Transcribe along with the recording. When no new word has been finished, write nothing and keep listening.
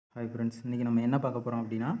Hi friends, இன்னைக்கு நம்ம என்ன பார்க்க போறோம்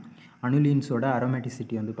அப்படினா அனுலீன்ஸோட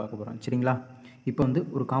அரோமேட்டிசிட்டி வந்து பார்க்க போறோம். சரிங்களா? இப்போ வந்து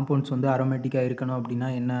ஒரு காம்பவுண்ட்ஸ் வந்து அரோமேட்டிக்கா இருக்கணும் அப்படினா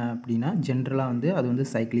என்ன அப்படினா ஜெனரலா வந்து அது வந்து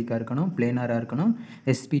சைக்ளிக்கா இருக்கணும், பிளேனரா இருக்கணும்,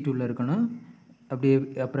 sp2ல இருக்கணும்.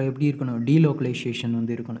 அப்புறம் எப்படி இருக்கணும்? டீலோகலைசேஷன்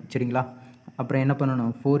வந்து இருக்கணும். சரிங்களா? அப்புறம் என்ன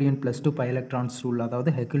பண்ணணும்? 4n+2 pi electrons ரூல்,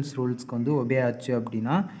 அதாவது ஹெக்கில்ஸ் ரூல்ஸ்க்கு வந்து ஒபே ஆச்சு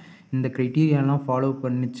அப்படினா இந்த கிரைட்டீரியாலாம் ஃபாலோ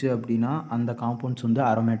பண்ணிச்சு அப்படினா அந்த காம்பவுண்ட்ஸ் வந்து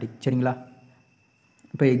அரோமேட்டிக். சரிங்களா?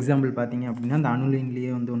 இப்போ எக்ஸாம்பிள் பார்த்தீங்க அப்படின்னா இந்த அனுலின்லேயே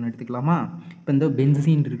வந்து ஒன்று எடுத்துக்கலாமா? இப்போ இந்த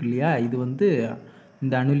பென்சீன் இருக்கு இல்லையா, இது வந்து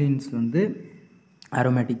இந்த அனுலின்ஸ் வந்து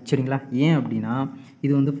அரோமேட்டிக். சரிங்களா? ஏன் அப்படின்னா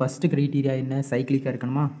இது வந்து ஃபஸ்ட்டு க்ரைட்டீரியா என்ன? சைக்ளிக்காக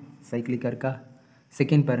இருக்கணுமா? சைக்ளிக்காக இருக்கா?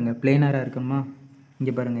 செகண்ட் பாருங்கள், பிளேனராக இருக்கணுமா?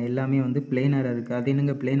 இங்கே பாருங்கள் எல்லாமே வந்து பிளேனராக இருக்குது. அது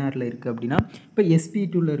என்னங்க பிளேனரில் இருக்குது அப்படின்னா இப்போ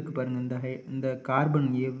sp2வில் இருக்குது பாருங்கள். இந்த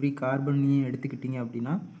கார்பன் எவ்ரி கார்பனையும் எடுத்துக்கிட்டிங்க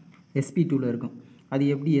அப்படின்னா sp2வில் இருக்கும். அது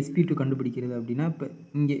எப்படி sp2 கண்டுபிடிக்கிறது அப்படின்னா இப்போ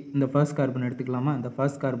இங்கே இந்த ஃபர்ஸ்ட் கார்பன் எடுத்துக்கலாமா? இந்த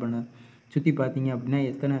ஃபர்ஸ்ட் கார்பனை சுற்றி பார்த்தீங்க அப்படின்னா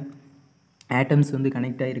எத்தனை ஆட்டம்ஸ் வந்து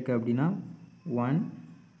கனெக்ட் ஆகிருக்கு அப்படின்னா 1,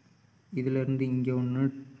 இதிலேருந்து இங்கே ஒன்று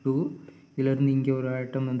 2, இதிலேருந்து இங்கே ஒரு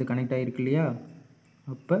ஆட்டம் வந்து கனெக்ட் ஆகிருக்கு இல்லையா?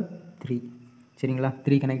 அப்போ 3. சரிங்களா?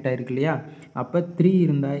 3 கனெக்ட் ஆகிருக்கு இல்லையா? அப்போ 3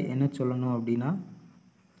 இருந்தால் என்ன சொல்லணும் அப்படின்னா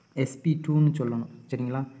sp2ன்னு சொல்லணும்.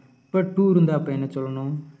 சரிங்களா? இப்போ 2 இருந்தால் அப்போ என்ன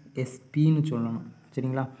சொல்லணும்? spன்னு சொல்லணும்.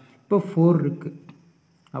 சரிங்களா? இப்போ 4 இருக்குது,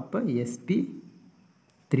 அப்போ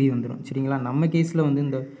sp3 வந்துடும். சரிங்களா? நம்ம கேஸில் வந்து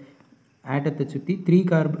இந்த ஆட்டத்தை சுற்றி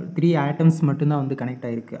 3 ஆட்டம்ஸ் மட்டும்தான் வந்து கனெக்ட்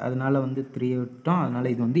ஆகிருக்கு, அதனால் வந்து 3 விட்டோம்,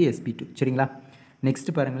 அதனால் இது வந்து sp2. சரிங்களா?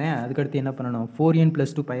 நெக்ஸ்ட்டு பாருங்களேன், அதுக்கடுத்து என்ன பண்ணணும்?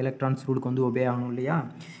 4n+2 pi electrons ரூலுக்கு வந்து ஒபே ஆகணும் இல்லையா?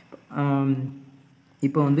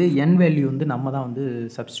 இப்போ வந்து n வேல்யூ வந்து நம்ம தான் வந்து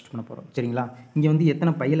சப்ஸ்டியூட் பண்ண போகிறோம். சரிங்களா? இங்கே வந்து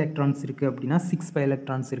எத்தனை பை எலக்ட்ரான்ஸ் இருக்குது அப்படின்னா 6 பை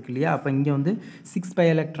எலக்ட்ரான்ஸ் இருக்குது இல்லையா? அப்போ இங்கே வந்து 6 பை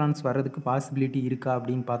எலக்ட்ரான்ஸ் வர்றதுக்கு பாசிபிலிட்டி இருக்கா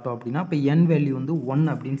அப்படின்னு பார்த்தோம் அப்படின்னா இப்போ n வேல்யூ வந்து 1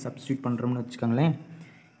 அப்படின்னு சப்ஸ்டியூட் பண்ணுறோம்னு வச்சுக்கோங்களேன்.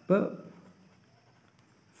 இப்போ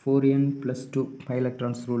 4n+2 by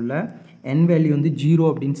electrons ரூலில் n value வந்து 0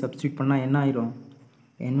 அப்படின்னு சப்ஸ்டியூட் பண்ணால் என்ன ஆயிரும்?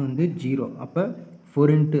 n வந்து 0. அப்போ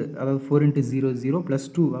 4 அதாவது 4 × 0 0 +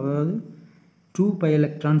 2, அதாவது 2 பை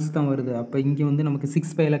எலக்ட்ரான்ஸ் தான் வருது. அப்போ இங்கே வந்து நமக்கு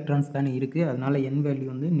 6 பை எலக்ட்ரான்ஸ் தானே இருக்குது, அதனால் n வேல்யூ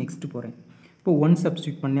வந்து நெக்ஸ்ட் போகிறேன். இப்போ 1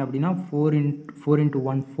 சப்ஸ்டியூட் பண்ணேன் அப்படின்னா 4 ×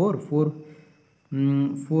 1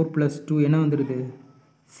 4 + 2 என்ன வந்துடுது?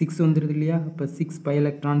 6 வந்துடுது இல்லையா? இப்போ 6 பை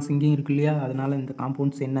எலக்ட்ரான்ஸ் இங்கேயும் இருக்கு இல்லையா? அதனால் இந்த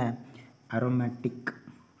காம்பவுண்ட்ஸ் என்ன? அரோமேட்டிக்.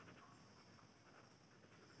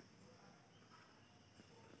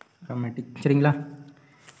 சரிங்களா?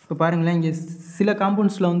 இப்போ பாருங்களேன், இங்கே சில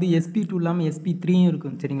காம்பவுண்ட்ஸில் வந்து sp2 இல்லாமல் sp3யும்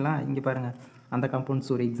இருக்கும். சரிங்களா? இங்கே பாருங்கள், அந்த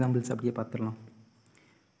காம்பவுண்ட்ஸ் ஒரு எக்ஸாம்பிள்ஸ் அப்படியே பார்த்துடலாம்.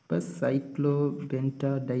 இப்போ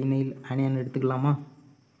சைக்ளோபென்டாடைனைல் அனியன் எடுத்துக்கலாமா?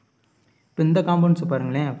 இப்போ இந்த காம்பவுண்ட்ஸை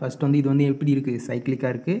பாருங்களேன், ஃபஸ்ட் வந்து இது வந்து எப்படி இருக்குது?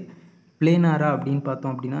 சைக்ளிக்காக இருக்குது. பிளேனாரா அப்படின்னு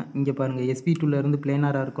பார்த்தோம் அப்படின்னா இங்கே பாருங்கள், sp2லேருந்து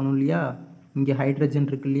பிளேனாராக இருக்கணும் இல்லையா? இங்கே ஹைட்ரஜன்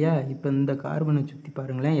இருக்கு இல்லையா? இப்போ இந்த கார்பனை சுற்றி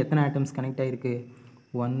பாருங்களேன், எத்தனை ஆட்டம்ஸ் கனெக்ட் ஆகிருக்கு?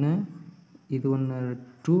 1, இது ஒன்று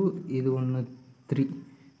 2, இது ஒன்று 3.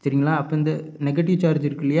 சரிங்களா? அப்போ இந்த நெகட்டிவ் சார்ஜ்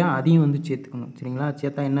இருக்கு இல்லையா? அதையும் வந்து சேர்த்துக்கணும். சரிங்களா?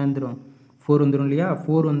 சேர்த்தா என்ன வந்துடும்? 4 வந்துடும் இல்லையா?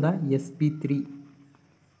 4 வந்தால் sp3.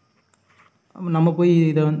 நம்ம போய்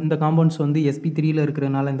இந்த காம்பவுண்ட்ஸ் வந்து sp3யில்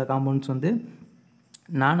இருக்கிறதுனால இந்த காம்பவுண்ட்ஸ் வந்து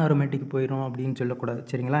நான் அரோமேட்டிக் போயிடும் அப்படின்னு சொல்லக்கூடாது.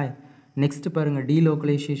 சரிங்களா? நெக்ஸ்ட்டு பாருங்கள்,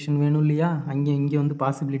 டீலோக்கலைசேஷன் வேணும் இல்லையா? இங்கே வந்து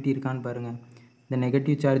பாசிபிலிட்டி இருக்கான்னு பாருங்கள். இந்த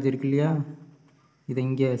நெகட்டிவ் சார்ஜ் இருக்கு இல்லையா? இதை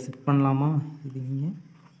இங்கே ஷிஃப்ட் பண்ணலாமா? இது இங்கே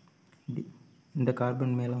இப்படி இந்த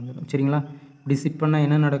கார்பன் மேலே வந்துடும். சரிங்களா? இப்படி ஷிஃப்ட் பண்ணால்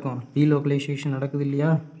என்ன நடக்கும்? டீலோக்கலைசேஷன் நடக்குது இல்லையா?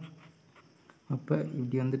 அப்போ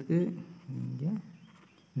இப்படி வந்துடுது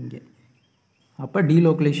இங்கே. அப்போ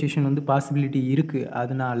டீலோக்கலைசேஷன் வந்து பாசிபிலிட்டி இருக்குது.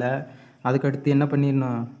 அதனால் அதுக்கடுத்து என்ன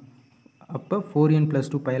பண்ணிடணும்? அப்போ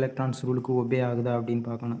 4n+2 பை எலக்ட்ரான்ஸ் ரூலுக்கு ஒபே ஆகுதா அப்படின்னு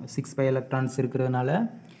பார்க்கணும். 6 பை எலக்ட்ரான்ஸ் இருக்கிறதுனால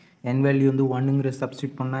n வேல்யூ வந்து 1ங்கிற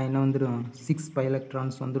சப்ஸ்டியூட் பண்ணால் என்ன வந்துடும்? 6 பை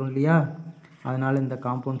எலக்ட்ரான்ஸ் வந்துடும் இல்லையா? அதனால் இந்த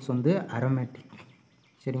காம்பவுண்ட்ஸ் வந்து அரோமேட்டிக்.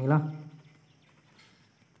 சரிங்களா?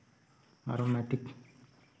 அரோமேட்டிக்.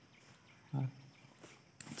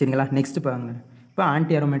 சரிங்களா? நெக்ஸ்ட்டு பாருங்கள், இப்போ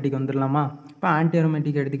ஆன்டி அரோமேட்டிக் வந்துடலாமா? இப்போ ஆன்டி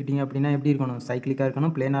அரோமேட்டிக் எடுத்துக்கிட்டிங்க அப்படின்னா எப்படி இருக்கணும்? சைக்ளிக்காக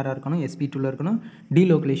இருக்கணும், பிளேனராக இருக்கணும், sp2வில் இருக்கணும்,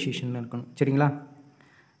 டீலோக்கலைசேஷனில் இருக்கணும். சரிங்களா?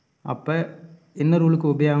 அப்போ என்ன ரூலுக்கு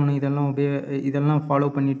ஒபே ஆகணும்? இதெல்லாம் ஃபாலோ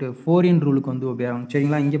பண்ணிவிட்டு 4n ரூலுக்கு வந்து ஒபே ஆகணும்.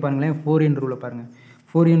 சரிங்களா? இங்கே பாருங்களேன், 4n ரூலை பாருங்கள்.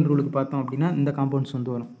 4n ரூலுக்கு பார்த்தோம் அப்படின்னா இந்த காம்பவுண்ட்ஸ்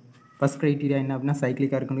வந்து வரும். ஃபஸ்ட் க்ரைட்டீரியா என்ன அப்படின்னா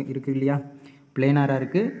சைக்ளிக்காக இருக்குது இல்லையா? பிளேனராக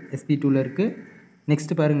இருக்குது, sp2வில் இருக்குது.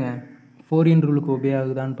 நெக்ஸ்ட்டு பாருங்கள், 4n ரூலுக்கு ஒபே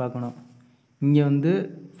ஆகுதான்னு பார்க்கணும். இங்கே வந்து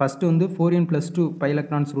ஃபஸ்ட்டு வந்து 4n+2 பை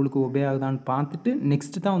எலக்ட்ரான்ஸ் ரூலுக்கு ஒபே ஆகுதான்னு பார்த்துட்டு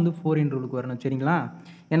நெக்ஸ்ட்டு தான் வந்து 4n ரூலுக்கு வரணும். சரிங்களா?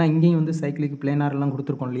 ஏன்னா இங்கேயும் வந்து சைக்ளிக் பிளேனாரெலாம்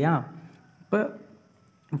கொடுத்துருக்கோம் இல்லையா? இப்போ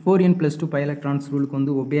 4n+2 பை எலக்ட்ரான்ஸ் ரூலுக்கு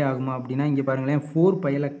வந்து ஒபே ஆகுமா அப்படின்னா இங்கே பாருங்களேன், 4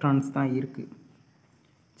 பை எலக்ட்ரான்ஸ் தான் இருக்குது.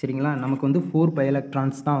 சரிங்களா? நமக்கு வந்து 4 பை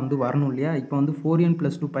எலக்ட்ரான்ஸ் தான் வந்து வரணும் இல்லையா? இப்போ வந்து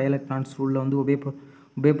 4n+2 பை எலக்ட்ரான்ஸ் ரூலில் வந்து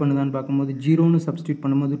ஒபே பண்ணுதான்னு பார்க்கும்போது 0ன்னு சப்ஸ்டியூட்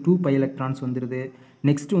பண்ணும்போது 2 பை எலக்ட்ரான்ஸ் வந்துடுது.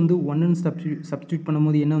 நெக்ஸ்ட் வந்து 1ன்னு சப்ஸ்டியூட்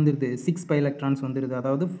பண்ணும்போது என்ன வந்துடுது 6 பை எலக்ட்ரான்ஸ் வந்துடுது.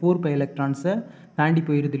 அதாவது 4 பை எலக்ட்ரான்ஸை தாண்டி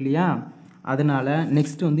போயிடுது இல்லையா. அதனால்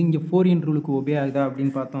நெக்ஸ்ட் வந்து இங்கே 4n ரூலுக்கு ஒபே ஆகுதா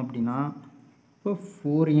அப்படின்னு பார்த்தோம் அப்படின்னா, இப்போ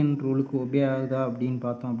 4n ரூலுக்கு ஒபே ஆகுதா அப்படின்னு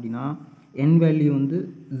பார்த்தோம் அப்படின்னா n வேல்யூ வந்து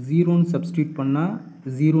 0ன்னு சப்ஸ்டியூட் பண்ணால்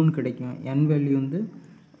 0ன்னு கிடைக்கும். n வேல்யூ வந்து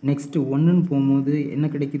நெக்ஸ்ட்டு 1ன்னு போகும்போது என்ன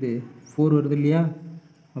கிடைக்குது 4 வருது இல்லையா.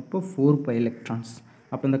 அப்போ 4 பை எலக்ட்ரான்ஸ்.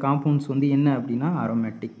 அப்போ இந்த காம்பவுண்ட்ஸ் வந்து என்ன அப்படின்னா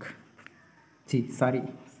அரோமேட்டிக், சாரி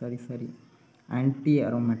ஆன்டி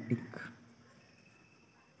அரோமேட்டிக்.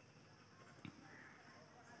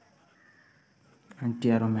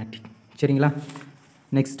 சரிங்களா.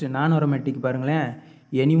 நெக்ஸ்ட் நான் அரோமேட்டிக் பாருங்களேன்.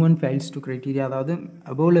 Any one fails to criteria, அதாவது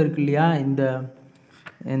அபோவில் இருக்கு இல்லையா,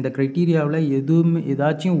 இந்த க்ரைட்டீரியாவில்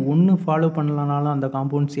ஏதாச்சும் ஒன்று ஃபாலோ பண்ணலனாலும் அந்த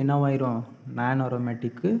காம்பவுண்ட்ஸ் என்னவாயிரும் நான்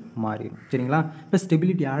அரோமேட்டிக்கு மாறிடும். சரிங்களா. இப்போ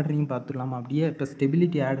ஸ்டெபிலிட்டி ஆர்டரையும் பார்த்துடலாமா அப்படியே. இப்போ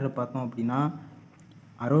ஸ்டெபிலிட்டி ஆர்டரை பார்த்தோம் அப்படின்னா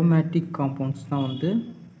அரோமேட்டிக் காம்பவுண்ட்ஸ் தான் வந்து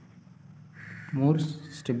மோர்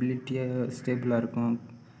ஸ்டேபிளாக இருக்கும்.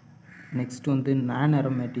 நெக்ஸ்ட் வந்து நான்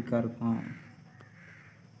அரோமேட்டிக்காக இருக்கும்.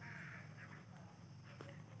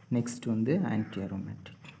 நெக்ஸ்ட் வந்து ஆன்டி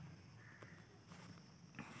அரோமேட்டிக்.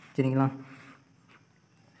 சரிங்களா.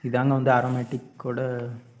 இதாங்க வந்து அரோமேட்டிக்கோட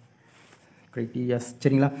க்ரைட்டீரியாஸ்.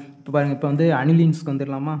 சரிங்களா. இப்போ பாருங்கள், இப்போ வந்து அனிலீன்ஸ்க்கு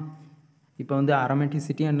வந்துடலாமா. இப்போ வந்து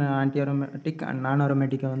aromaticity and anti aromatic and நான்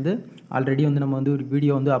அரோமேட்டிக்கை வந்து ஆல்ரெடி வந்து நம்ம வந்து ஒரு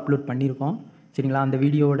வீடியோ வந்து அப்லோட் பண்ணியிருக்கோம். சரிங்களா. அந்த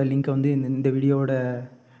வீடியோவோட லிங்க்கை வந்து இந்த வீடியோவோட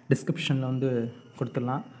டிஸ்கிரிப்ஷனில் வந்து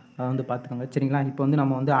கொடுத்துடலாம், அதை வந்து பார்த்துக்கோங்க. சரிங்களா. இப்போ வந்து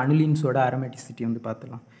நம்ம வந்து அனுலீன்ஸோட அரோமேட்டிசிட்டி வந்து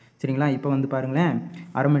பார்த்துடலாம். சரிங்களா. இப்போ வந்து பாருங்களேன்,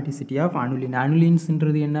 அரோமேட்டிசிட்டி ஆஃப் அனுலின்.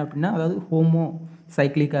 அனுலின்ஸ்ன்றது என்ன அப்படின்னா, அதாவது ஹோமோ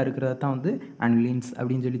சைக்ளிக்காக இருக்கிறத தான் வந்து அனுலின்ஸ்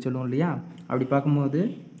அப்படின்னு சொல்லுவோம் இல்லையா. அப்படி பார்க்கும்போது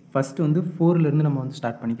ஃபஸ்ட்டு வந்து 4லேருந்து நம்ம வந்து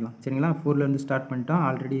ஸ்டார்ட் பண்ணிக்கலாம். சரிங்களா. 4லேருந்து ஸ்டார்ட் பண்ணிட்டோம்.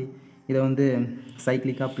 ஆல்ரெடி இதை வந்து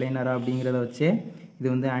சைக்ளிக்கா பிளேனரா அப்படிங்கிறத வச்சே இது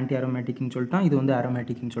வந்து ஆன்டி அரோமேட்டிக்னு சொல்லிட்டோம், இது வந்து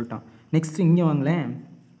அரோமேட்டிக்னு சொல்லிட்டோம். நெக்ஸ்ட் இங்கே வாங்களேன்,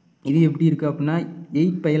 இது எப்படி இருக்குது அப்படின்னா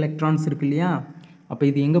 8 பை எலக்ட்ரான்ஸ் இருக்குது இல்லையா. அப்போ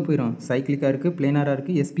இது எங்கே போயிடும், சைக்ளிக்காக இருக்குது, பிளேனராக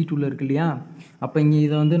இருக்குது, sp2ல இருக்குது இல்லையா. அப்போ இங்கே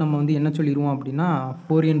இதை வந்து நம்ம வந்து என்ன சொல்லிடுவோம் அப்படின்னா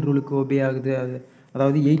 4n ரூலுக்கு ஒபே ஆகுது.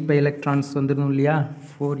 அதாவது 8 பை எலக்ட்ரான்ஸ் வந்துடும் இல்லையா.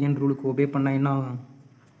 4n ரூலுக்கு ஒபே பண்ணால் என்ன ஆகும்,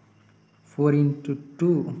 4 ×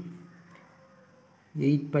 2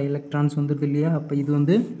 8 பை எலக்ட்ரான்ஸ் வந்துடுது இல்லையா. அப்போ இது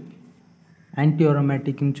வந்து ஆன்டி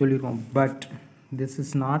அரோமேட்டிக்னு சொல்லிடுவோம். But this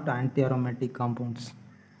is not anti aromatic compounds.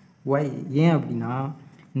 Y, ஏன் அப்படின்னா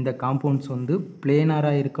இந்த காம்பவுண்ட்ஸ் வந்து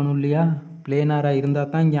பிளேனராக இருக்கணும் இல்லையா. பிளேனராக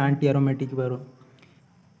இருந்தால் தான் இங்கே ஆன்டி அரோமேட்டிக் வரும்.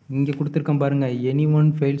 இங்கே கொடுத்துருக்கோம் பாருங்கள், any one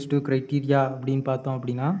fails to criteria அப்படின்னு பார்த்தோம்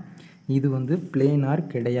அப்படின்னா இது வந்து பிளேனார்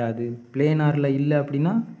கிடையாது. பிளேனாரில் இல்லை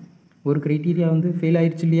அப்படின்னா ஒரு க்ரைட்டீரியா வந்து ஃபெயில்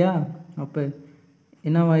ஆயிடுச்சு இல்லையா. அப்போ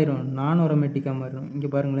என்னவாயிரும், நான் அரோமேட்டிக்காக மாறிடும். இங்கே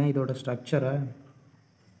பாருங்களேன், இதோட ஸ்ட்ரக்சரை,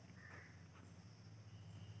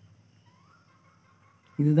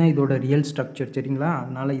 இதுதான் இதோட ரியல் ஸ்ட்ரக்சர். சரிங்களா.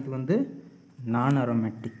 அதனால் இது வந்து நான்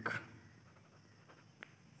அரோமேட்டிக்.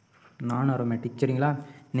 சரிங்களா.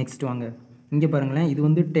 நெக்ஸ்ட் வாங்க, இங்கே பாருங்களேன், இது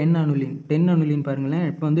வந்து 10 அனுலின் பாருங்களேன்.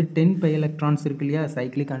 இப்போ வந்து 10 பை எலக்ட்ரான்ஸ் இருக்கு இல்லையா,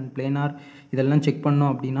 சைக்ளிக் அண்ட் பிளேனார் இதெல்லாம் செக்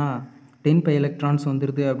பண்ணோம் அப்படின்னா 10 பை எலக்ட்ரான்ஸ்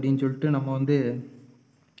வந்துடுது அப்படின்னு சொல்லிட்டு நம்ம வந்து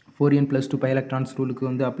 4n + 2 பை எலக்ட்ரான்ஸ் ரூலுக்கு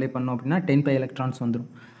வந்து அப்ளை பண்ணோம் அப்படின்னா 10 பை எலக்ட்ரான்ஸ்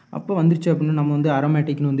வந்துடும். அப்போ வந்துருச்சு அப்படின்னா நம்ம வந்து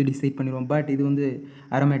அரோமேட்டிக்னு வந்து டிசைட் பண்ணிடுவோம். பட் இது வந்து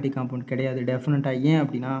அரோமேட்டிக் காம்பவுண்ட் கிடையாது டெஃபினட்டாக. ஏன்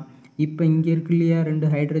அப்படின்னா இப்போ இங்கே இருக்கு இல்லையா 2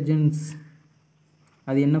 ஹைட்ரஜன்ஸ்,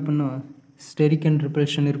 அது என்ன பண்ணும், ஸ்டெரிக் அண்ட்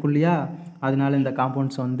ரிப்பல்ஷன் இருக்கும் இல்லையா. அதனால இந்த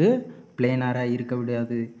காம்பவுண்ட்ஸ் வந்து பிளேனராக இருக்க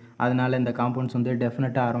விடாது. அதனால் இந்த காம்பவுண்ட்ஸ் வந்து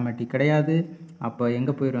டெஃபினட்டாக அரோமேட்டிக் கிடையாது. அப்போ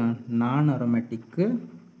எங்கே போயிடும், நான் அரோமேட்டிக்கு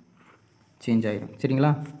சேஞ்ச் ஆகிடும்.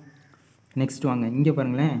 சரிங்களா. நெக்ஸ்ட் வாங்க, இங்கே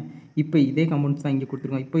பாருங்களேன், இப்போ இதே காம்பவுண்ட்ஸ் தான் இங்கே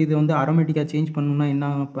கொடுத்துருக்கோம். இப்போ இதை வந்து அரோமேட்டிக்காக சேஞ்ச் பண்ணணும்னா என்ன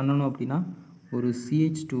பண்ணணும் அப்படின்னா ஒரு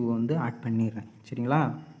CH2 வந்து ஆட் பண்ணிடுறேன். சரிங்களா.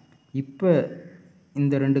 இப்போ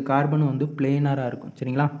இந்த 2 கார்பனும் வந்து பிளேனராக இருக்கும்.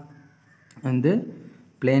 சரிங்களா, வந்து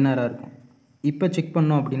பிளேனராக இருக்கும். இப்போ செக்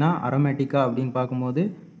பண்ணோம் அப்படின்னா அரோமேட்டிக்காக அப்படின்னு பார்க்கும்போது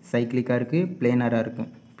சைக்ளிக்காக இருக்குது, பிளேனராக இருக்குது.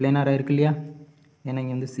 பிளேனராக இருக்கு இல்லையா, ஏன்னா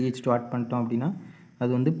இங்கே வந்து CH2 ஆட் பண்ணிட்டோம் அப்படின்னா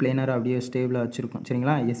அது வந்து பிளேனராக அப்படியே ஸ்டேபிளாக வச்சுருக்கோம்.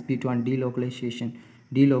 சரிங்களா. sp2 அண்ட்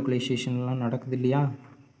டீலோக்கலைசேஷன்லாம் நடக்குது இல்லையா,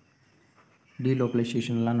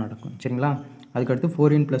 டீலோக்கலைசேஷன்லாம் நடக்கும். சரிங்களா. அதுக்கடுத்து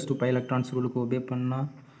 4n + 2 பை எலக்ட்ரான்ஸ் ரூலுக்கு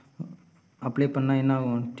அப்ளை பண்ணால் என்ன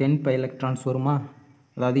ஆகும், 10 பை எலக்ட்ரான்ஸ் வருமா.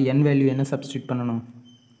 அதாவது n வேல்யூ என்ன சப்ஸ்டியூட் பண்ணணும்,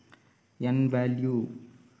 n வேல்யூ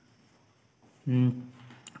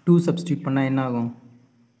 2 சப்ஸ்டியூட் பண்ணால் என்ன ஆகும்,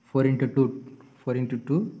 4 ×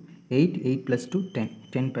 2 8 + 2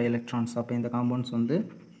 10 பை எலக்ட்ரான்ஸ். அப்போ இந்த காம்பவுண்ட்ஸ் வந்து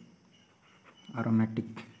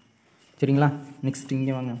அரோமேட்டிக். சரிங்களா. நெக்ஸ்ட்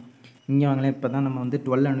இங்கே வாங்களேன், இப்போ தான் நம்ம வந்து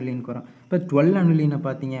 12 அனுலினுக்கு வரோம். இப்போ 12 அனுலினை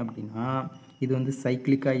பார்த்தீங்க அப்படின்னா இது வந்து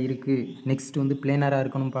சைக்ளிக்காக இருக்குது. நெக்ஸ்ட் வந்து பிளேனராக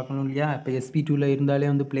இருக்கணும் பார்க்கணும் இல்லையா. இப்போ sp2ல இருந்தாலே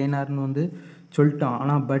வந்து பிளேனார்னு வந்து சொல்லிட்டோம்.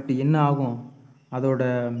 ஆனால் பட் என்ன ஆகும், அதோட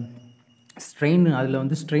ஸ்ட்ரெயின் அதில்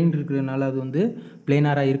வந்து ஸ்ட்ரெயின் இருக்கிறதுனால அது வந்து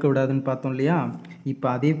பிளேனராக இருக்கக்கூடாதுன்னு பார்த்தோம் இல்லையா. இப்போ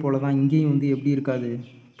அதே போல் தான் இங்கேயும் வந்து எப்படி இருக்காது,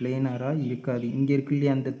 பிளேனராக இருக்காது. இங்கே இருக்கு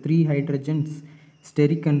இல்லையா அந்த 3 ஹைட்ரஜன்ஸ்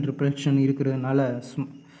ஸ்டெரிக் அண்ட் ரிப்பல்ஷன் இருக்கிறதுனால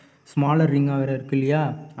ஸ்மாலர் ரிங்காக வேறு இருக்கு இல்லையா,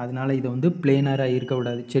 அதனால் இதை வந்து பிளேனராக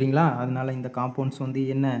இருக்கக்கூடாது. சரிங்களா, அதனால் இந்த காம்பவுண்ட்ஸ் வந்து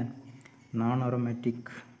என்ன, நான்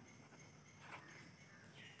அரோமேட்டிக்.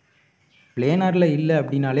 பிளேனரில் இல்லை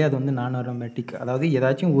அப்படின்னாலே அது வந்து நான் அரோமேட்டிக். அதாவது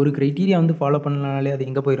ஏதாச்சும் ஒரு க்ரைட்டீரியா வந்து ஃபாலோ பண்ணனாலே அது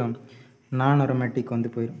எங்கே போயிடும், நான் அரோமேட்டிக் வந்து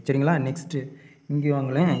போயிடும். சரிங்களா, நெக்ஸ்ட்டு இங்கே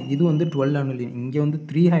வாங்களேன். இது வந்து 12 அனுலின். இங்கே வந்து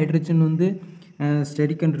 3 ஹைட்ரஜன் வந்து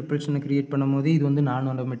ஸ்டெரிக் அண்ட் ரிப்பல்ஷனை க்ரியேட் பண்ணும் போது இது வந்து நான்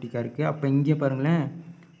அரோமேட்டிக்காக இருக்குது. அப்போ இங்கே பாருங்களேன்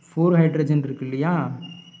 4 ஹைட்ரஜன் இருக்குது இல்லையா.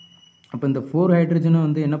 அப்போ இந்த 4 ஹைட்ரஜனை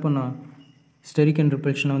வந்து என்ன பண்ணும், ஸ்டெரிக் அண்ட்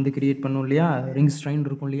ரிப்பல்ஷனை வந்து க்ரியேட் பண்ணும் இல்லையா, ரிங் ஸ்ட்ரைன்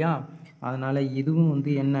இருக்கும் இல்லையா, அதனால் இதுவும்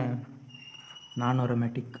வந்து என்ன, நான்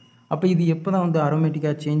அரோமேட்டிக். அப்போ இது எப்போ தான் வந்து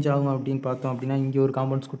அரோமேட்டிக்காக சேஞ்ச் ஆகும் அப்படின்னு பார்த்தோம் அப்படின்னா, இங்கே ஒரு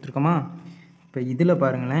காம்பவுண்ட்ஸ் கொடுத்துருக்கோமா. இப்போ இதில்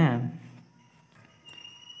பாருங்களேன்,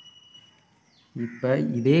 இப்போ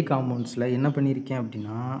இதே காம்பவுண்ட்ஸில் என்ன பண்ணியிருக்கேன்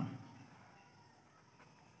அப்படின்னா,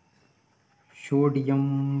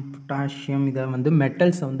 சோடியம் பொட்டாசியம் இதை வந்து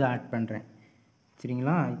மெட்டல்ஸை வந்து ஆட் பண்ணுறேன்.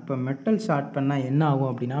 சரிங்களா, இப்போ மெட்டல்ஸ் ஆட் பண்ணால் என்ன ஆகும்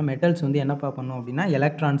அப்படின்னா, மெட்டல்ஸ் வந்து என்னப்பா பண்ணும் அப்படின்னா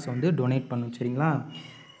எலக்ட்ரான்ஸ் வந்து டொனேட் பண்ணும். சரிங்களா,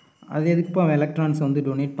 அது எதுக்குப்பா எலக்ட்ரான்ஸ் வந்து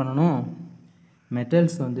டொனேட் பண்ணணும்,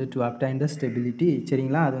 மெட்டல்ஸ் வந்து டு அப்டைன் த ஸ்டெபிலிட்டி.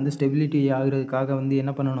 சரிங்களா, அது வந்து ஸ்டெபிலிட்டி ஆகிறதுக்காக வந்து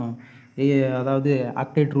என்ன பண்ணணும், அதாவது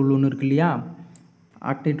ஆக்டேட் ரூல் ஒன்று இருக்கு இல்லையா,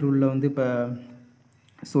 ஆக்டேட் ரூலில் வந்து இப்போ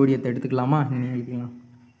சோடியத்தை எடுத்துக்கலாமா, நீங்கள் எழுதிக்கலாம்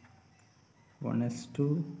 1s2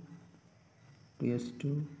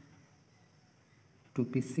 2s2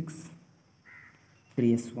 2p6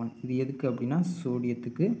 3s1. இது எதுக்கு அப்படின்னா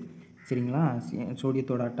சோடியத்துக்கு. சரிங்களா,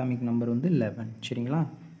 சோடியத்தோட அட்டாமிக் நம்பர் வந்து 11. சரிங்களா,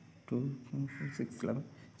 2 6 11.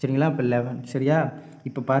 சரிங்களா, இப்போ 11. சரியா,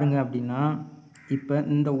 இப்போ பாருங்கள் அப்படின்னா, இப்போ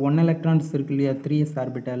இந்த 1 எலக்ட்ரான்ஸ் இருக்கு இல்லையா 3s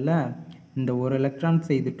ஆர்பிட்டாலில், இந்த ஒரு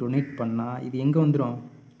எலக்ட்ரான்ஸை இது டொனேட் பண்ணால் இது எங்கே வந்துடும்,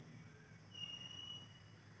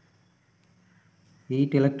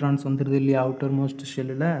 8 எலக்ட்ரான்ஸ் வந்துடுது இல்லையா அவுட்டர் மோஸ்ட்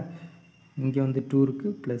ஷெல்லில். இங்கே வந்து 2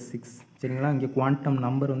 இருக்குது ப்ளஸ் 6. சரிங்களா, இங்கே குவாண்டம்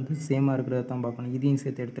நம்பர் வந்து சேமாக இருக்கிறத தான் பார்க்கணும், இதையும்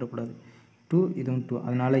சேர்த்து எடுத்துடக்கூடாது. 2 இதுவும் 2,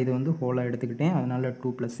 அதனால் இது வந்து ஹோலாக எடுத்துக்கிட்டேன். அதனால்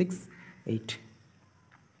 2 + 6 8.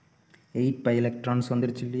 8 பை எலக்ட்ரான்ஸ்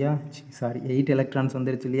வந்துருச்சு இல்லையா, சாரி 8 எலக்ட்ரான்ஸ்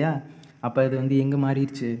வந்துருச்சு இல்லையா. அப்போ இது வந்து எங்கே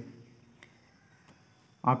மாறிடுச்சு,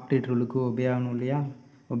 ஆக்டேட் ரூலுக்கு ஒபே ஆகணும் இல்லையா,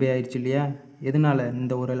 ஒபே ஆயிடுச்சு இல்லையா. எதனால்,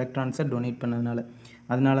 இந்த ஒரு எலக்ட்ரான்ஸை டொனேட் பண்ணதுனால.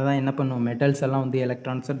 அதனால தான் என்ன பண்ணும், மெட்டல்ஸ் எல்லாம் வந்து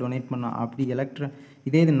எலக்ட்ரான்ஸை டொனேட் பண்ணோம். அப்படி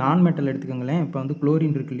இதே இது நான் மெட்டல் எடுத்துக்கோங்களேன். இப்போ வந்து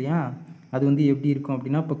குளோரின் இருக்கு இல்லையா, அது வந்து எப்படி இருக்கும்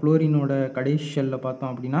அப்படின்னா, இப்போ குளோரினோட கடைசி ஷெல்லில்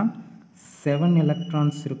பார்த்தோம் அப்படின்னா 7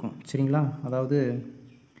 எலக்ட்ரான்ஸ் இருக்கும். சரிங்களா, அதாவது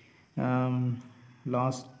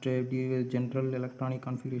லாஸ்ட் எப்படி ஜென்ரல் எலக்ட்ரானிக்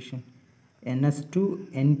கான்ஃபிகரேஷன் ns2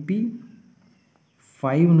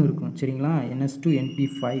 np5ன்னு இருக்கும். சரிங்களா, ns2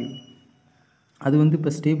 np5. அது வந்து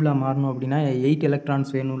இப்போ ஸ்டேபிளாக மாறணும் அப்படின்னா 8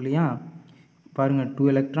 எலக்ட்ரான்ஸ் வேணும் இல்லையா. பாருங்கள் 2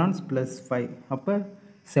 எலக்ட்ரான்ஸ் ப்ளஸ் 5, அப்போ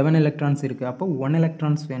 7 எலக்ட்ரான்ஸ் இருக்குது. அப்போ 1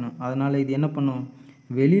 எலக்ட்ரான்ஸ் வேணும். அதனால் இது என்ன பண்ணும்,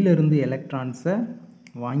 வெளியிலேருந்து எலக்ட்ரான்ஸை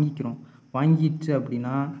வாங்கிக்கிறோம். வாங்கிடுச்சு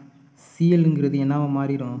அப்படின்னா சிஎல்ங்கிறது என்னவா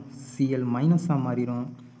மாறிடும், சிஎல் மைனஸாக மாறிடும்.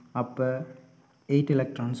 அப்போ 8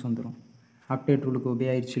 எலக்ட்ரான்ஸ் வந்துடும். ஆக்டேட் ரூலுக்கு ஒபே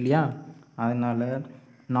ஆயிடுச்சு இல்லையா. அதனால்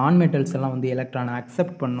நான் மெட்டல்ஸ் எல்லாம் வந்து எலக்ட்ரானை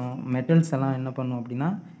அக்செப்ட் பண்ணும், மெட்டல்ஸ் எல்லாம் என்ன பண்ணும் அப்படின்னா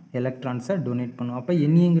எலக்ட்ரான்ஸை டொனேட் பண்ணும். அப்போ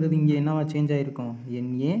என்ஏங்கிறது இங்கே என்னவா சேஞ்ச் ஆகிருக்கும்,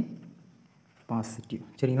 என்ஏ பாசிட்டிவ்.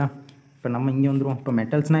 சரிங்களா, இப்போ நம்ம இங்கே வந்துடுவோம். இப்போ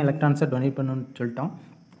மெட்டல்ஸ்னால் எலக்ட்ரான்ஸை டொனேட் பண்ணணும்னு சொல்லிட்டோம்.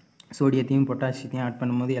 சோடியத்தையும் பொட்டாசியத்தையும் ஆட்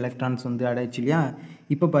பண்ணும்போது எலக்ட்ரான்ஸ் வந்து ஆடாயிடுச்சு இல்லையா.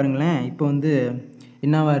 இப்போ பாருங்களேன், இப்போ வந்து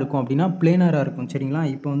என்னவாக இருக்கும் அப்படின்னா பிளேனராக இருக்கும். சரிங்களா,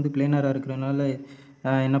 இப்போ வந்து பிளேனராக இருக்கிறதுனால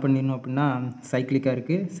என்ன பண்ணிடணும் அப்படின்னா சைக்ளிக்காக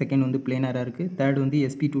இருக்குது, செகண்ட் வந்து பிளேனராக இருக்குது, தேர்ட் வந்து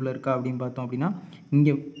sp2ல் இருக்கா அப்படின்னு பார்த்தோம் அப்படின்னா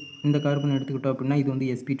இங்கே இந்த கார்பன் எடுத்துக்கிட்டோம் அப்படின்னா இது வந்து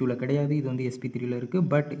sp2ல் கிடையாது, இது வந்து sp3ல் இருக்குது.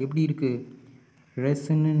 பட் எப்படி இருக்குது,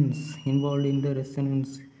 ரெசனன்ஸ் இன்வால்வ் இன் த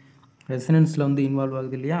ரெசனன்ஸில் வந்து இன்வால்வ்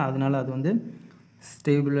ஆகுது இல்லையா. அதனால் அது வந்து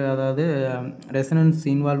ஸ்டேபிள், அதாவது ரெசனன்ஸ்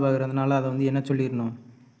இன்வால்வ் ஆகுறதுனால அதை வந்து என்ன சொல்லிடணும்,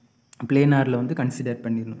 பிளேனாரில் வந்து கன்சிடர்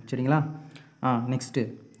பண்ணிடணும். சரிங்களா, நெக்ஸ்ட்டு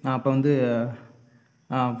அப்போ வந்து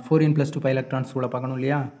 4n + 2 பை எலக்ட்ரான்ஸ் ரூலை பார்க்கணும்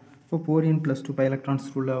இல்லையா. இப்போ 4n + 2 பை எலக்ட்ரான்ஸ்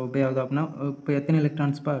ரூலில் ஒபே ஆகுது அப்படின்னா இப்போ எத்தனை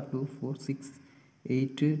எலக்ட்ரான்ஸ்ப்பா, 2 4 6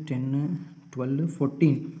 8 10 12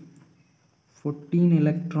 14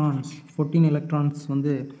 எலக்ட்ரான்ஸ். 14 எலக்ட்ரான்ஸ்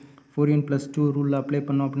வந்து 4n + 2 ரூலில் அப்ளை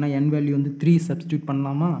பண்ணோம் அப்படின்னா n வேல்யூ வந்து 3 சப்ஸ்டியூட்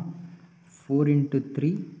பண்ணலாமா. 4 ×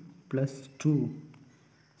 3 + 2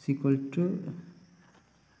 =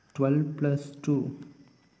 12 + 2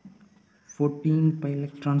 14 பை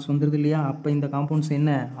எலக்ட்ரான்ஸ் வந்துடுது இல்லையா. அப்போ இந்த காம்பவுண்ட்ஸ்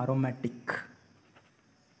என்ன, அரோமேட்டிக்.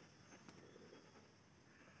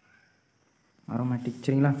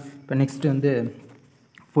 சரிங்களா, இப்போ நெக்ஸ்ட் வந்து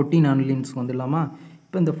 14 அனுலின்ஸ் வந்துடலாமா.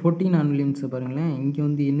 இப்போ இந்த 14 அனுலின்ஸை பாருங்களேன், இங்கே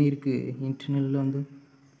வந்து என்ன இருக்குது, இன்டர்னலில் வந்து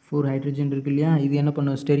 4 ஹைட்ரஜன் இருக்குது இல்லையா, இது என்ன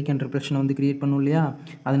பண்ணும், ஸ்டெரிக் இன்டர்ப்ரெஷனை வந்து கிரியேட் பண்ணும் இல்லையா,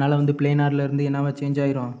 அதனால் வந்து பிளேனார்லேருந்து என்னவா சேஞ்ச்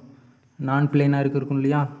ஆயிரும், நான் பிளேனாருக்கு இருக்கும்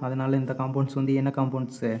இல்லையா, அதனால் இந்த காம்பவுண்ட்ஸ் வந்து என்ன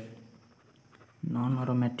காம்பவுண்ட்ஸு, நான்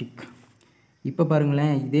அரோமேட்டிக். இப்போ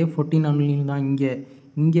பாருங்களேன், இதே 14 அனுலின் தான்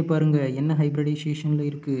இங்கே பாருங்கள் என்ன ஹைப்ரிடைசேஷனில்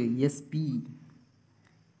இருக்குது,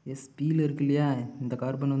 எஸ்பியில் இருக்கு இல்லையா, இந்த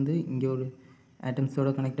கார்பன் வந்து இங்கே ஒரு ஆட்டம்ஸோட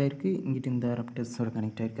கனெக்ட் ஆகிருக்கு, இங்கிட்டு இந்த ரெப்டர்ஸோட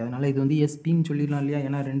கனெக்ட் ஆகிருக்கு, அதனால் இது வந்து எஸ்பின்னு சொல்லிடலாம் இல்லையா,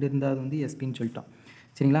 ஏன்னா 2 இருந்தால் அது வந்து எஸ்பின்னு சொல்லிட்டோம்.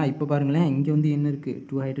 சரிங்களா, இப்போ பாருங்களேன், இங்கே வந்து என்ன இருக்குது,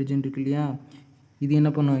 2 ஹைட்ரஜன் இருக்குது இல்லையா, இது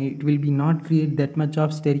என்ன பண்ணும், it will be not create that much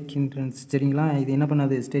of steric hindrance. சரிங்களா, இது என்ன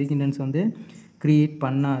பண்ணாது, ஸ்டெரிக் ஹிண்ட்ரன்ஸ் வந்து கிரியேட்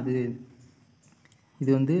பண்ணாது.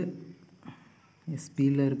 இது வந்து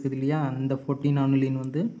எஸ்பியில் இருக்குது இல்லையா, அந்த 14 அனுலின்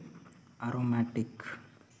வந்து அரோமேட்டிக்.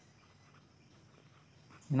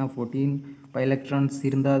 ஏன்னா 14 பை எலக்ட்ரான்ஸ்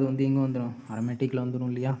இருந்தால் அது வந்து எங்கே வந்துடும், அரோமேட்டிக்கில் வந்துடும்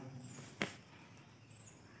இல்லையா.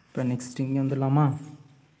 இப்போ நெக்ஸ்ட் இங்கே வந்துடலாமா.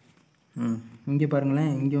 இங்கே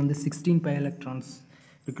பாருங்களேன், இங்கே வந்து 16 பை எலக்ட்ரான்ஸ்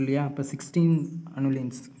இருக்குது இல்லையா, இப்போ 16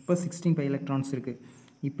 அனுலின்ஸ், இப்போ 16 பை எலக்ட்ரான்ஸ் இருக்குது.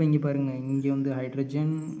 இப்போ இங்கே பாருங்கள், இங்கே வந்து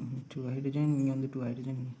ஹைட்ரஜன் 2 ஹைட்ரஜன், இங்கே வந்து 2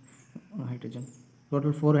 ஹைட்ரஜன் 1 ஹைட்ரஜன்,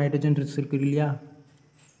 டோட்டல் 4 ஹைட்ரஜன் இருக்குது இல்லையா.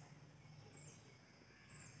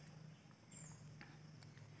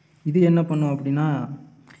 இது என்ன பண்ணும் அப்படின்னா,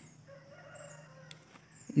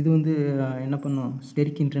 இது வந்து என்ன பண்ணும்,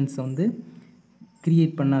 ஸ்டெரிக் ஹிண்ட்ரன்ஸை வந்து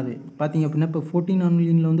கிரியேட் பண்ணாது. பார்த்தீங்க அப்படின்னா இப்போ 14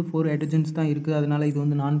 அனுலினில் வந்து 4 ஹைட்ரஜன்ஸ் தான் இருக்குது, அதனால் இது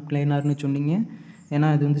வந்து நான் பிளேனார்னு சொன்னீங்க, ஏன்னா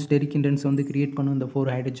இது வந்து ஸ்டெரிக் ஹிண்ட்ரன்ஸை வந்து கிரியேட் பண்ணும் இந்த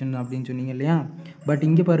 4 ஹைட்ரஜன் அப்படின்னு சொன்னீங்க இல்லையா. பட்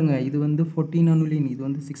இங்கே பாருங்கள், இது வந்து 14 அனுலின், இது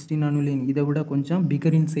வந்து 16 அனுலின், இதை விட கொஞ்சம்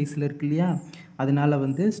பிகர் இன் சைஸில் இருக்குது இல்லையா, அதனால்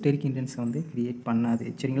வந்து ஸ்டெரிக் ஹிண்ட்ரன்ஸை வந்து கிரியேட் பண்ணாது.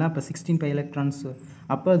 சரிங்களா, இப்போ 16 பை எலக்ட்ரான்ஸ்,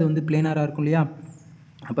 அப்போ அது வந்து பிளேனாராக இருக்கும் இல்லையா,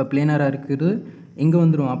 அப்போ பிளேனாராக இருக்குது எங்கே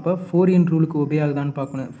வந்துடும், அப்போ 4n ரூலுக்கு ஒபே ஆகுதான்னு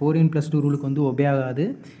பார்க்கணும். 4n+2 ரூலுக்கு வந்து ஒபே ஆகாது,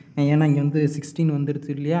 ஏன்னா இங்கே வந்து 16 வந்துடுது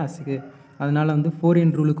இல்லையா, அதனால் வந்து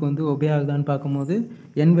 4n ரூலுக்கு வந்து ஒபே ஆகுதான்னு பார்க்கும்போது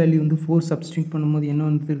n வேல்யூ வந்து 4 சப்ஸ்டியூட் பண்ணும்போது என்ன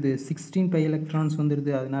வந்துடுது, 16 பை எலக்ட்ரான்ஸ்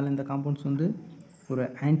வந்துடுது. அதனால் இந்த காம்பவுண்ட்ஸ் வந்து ஒரு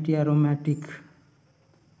ஆன்டி அரோமேட்டிக்.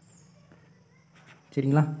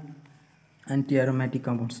 சரிங்களா, ஆன்டி அரோமேட்டிக்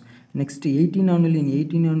காம்பவுண்ட்ஸ். நெக்ஸ்ட் 18 அனுலின்,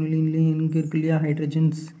 18 அனுலின்லேயும் எங்கே இருக்கு இல்லையா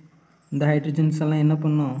ஹைட்ரஜன்ஸ், இந்த ஹைட்ரஜன்ஸ் எல்லாம் என்ன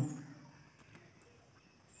பண்ணும்,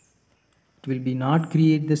 it will be not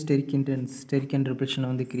create the steric hindrance, steric interpolation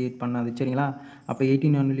வந்து கிரியேட் பண்ணாது. சரிங்களா, அப்போ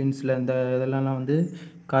 18 அனுலின்ஸில் இந்த இதெல்லாம் வந்து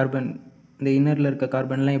கார்பன், இந்த இன்னரில் இருக்க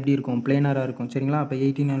கார்பன்லாம் எப்படி இருக்கும், பிளேனராக இருக்கும். சரிங்களா, அப்போ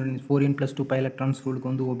 18 அனுலின்ஸ் 4n+2 பை எலக்ட்ரான்ஸ்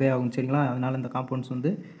ரூலுக்கு வந்து ஒபே ஆகும். சரிங்களா, அதனால் இந்த காம்பவுண்ட்ஸ்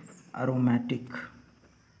வந்து அரோமேட்டிக்.